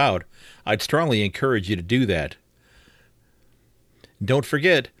all about, I'd strongly encourage you to do that. Don't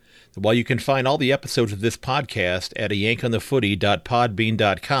forget, while you can find all the episodes of this podcast at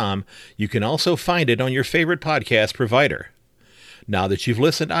ayankonthefooty.podbean.com, you can also find it on your favorite podcast provider. Now that you've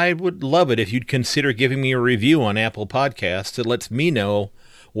listened, I would love it if you'd consider giving me a review on Apple Podcasts. It lets me know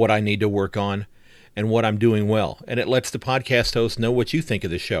what I need to work on and what I'm doing well. And it lets the podcast host know what you think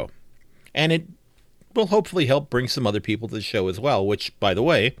of the show. And it will hopefully help bring some other people to the show as well, which, by the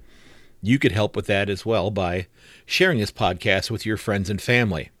way, you could help with that as well by sharing this podcast with your friends and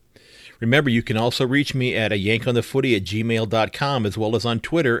family. Remember, you can also reach me at ayankonthefooty@gmail.com, as well as on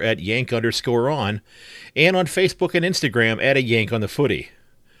Twitter at yank_on, and on Facebook and Instagram at ayankonthefooty.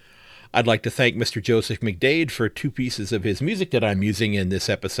 I'd like to thank Mr. Joseph McDade for 2 pieces of his music that I'm using in this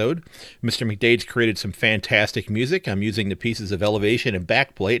episode. Mr. McDade's created some fantastic music. I'm using the pieces of Elevation and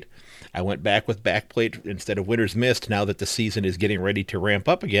Backplate. I went back with Backplate instead of Winter's Mist now that the season is getting ready to ramp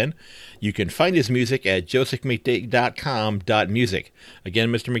up again. You can find his music at josephmcdade.com.music.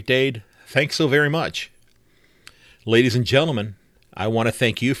 Again, Mr. McDade, thanks so very much. Ladies and gentlemen, I want to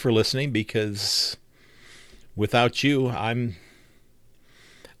thank you for listening, because without you, I'm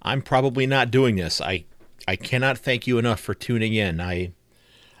probably not doing this. I cannot thank you enough for tuning in. I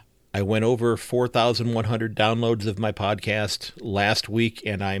went over 4,100 downloads of my podcast last week,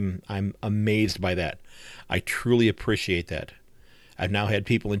 and I'm amazed by that. I truly appreciate that. I've now had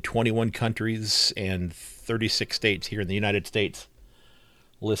people in 21 countries and 36 states here in the United States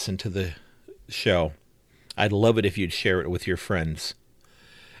listen to the show. I'd love it if you'd share it with your friends.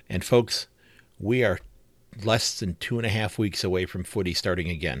 And folks, we are less than 2.5 weeks away from footy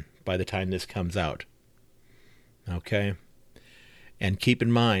starting again by the time this comes out. Okay? And keep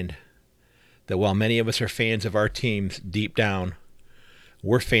in mind that while many of us are fans of our teams deep down,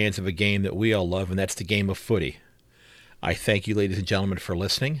 we're fans of a game that we all love, and that's the game of footy. I thank you, ladies and gentlemen, for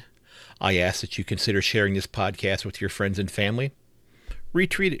listening. I ask that you consider sharing this podcast with your friends and family.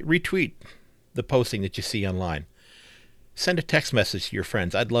 Retweet the posting that you see online. Send a text message to your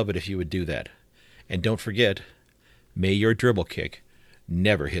friends. I'd love it if you would do that. And don't forget, may your dribble kick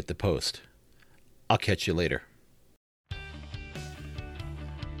never hit the post. I'll catch you later.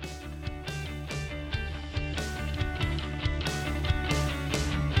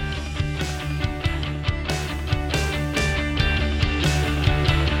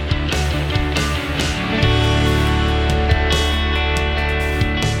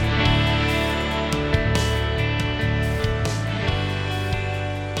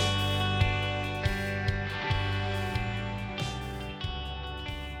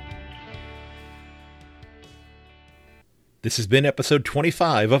 This has been episode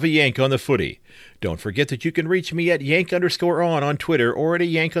 25 of A Yank on the Footy. Don't forget that you can reach me at yank_on on Twitter or at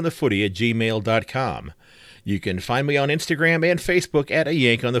ayankonthefooty@gmail.com. You can find me on Instagram and Facebook at A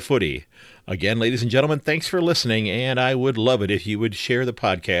Yank on the Footy. Again, ladies and gentlemen, thanks for listening, and I would love it if you would share the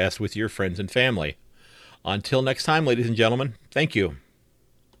podcast with your friends and family. Until next time, ladies and gentlemen, thank you.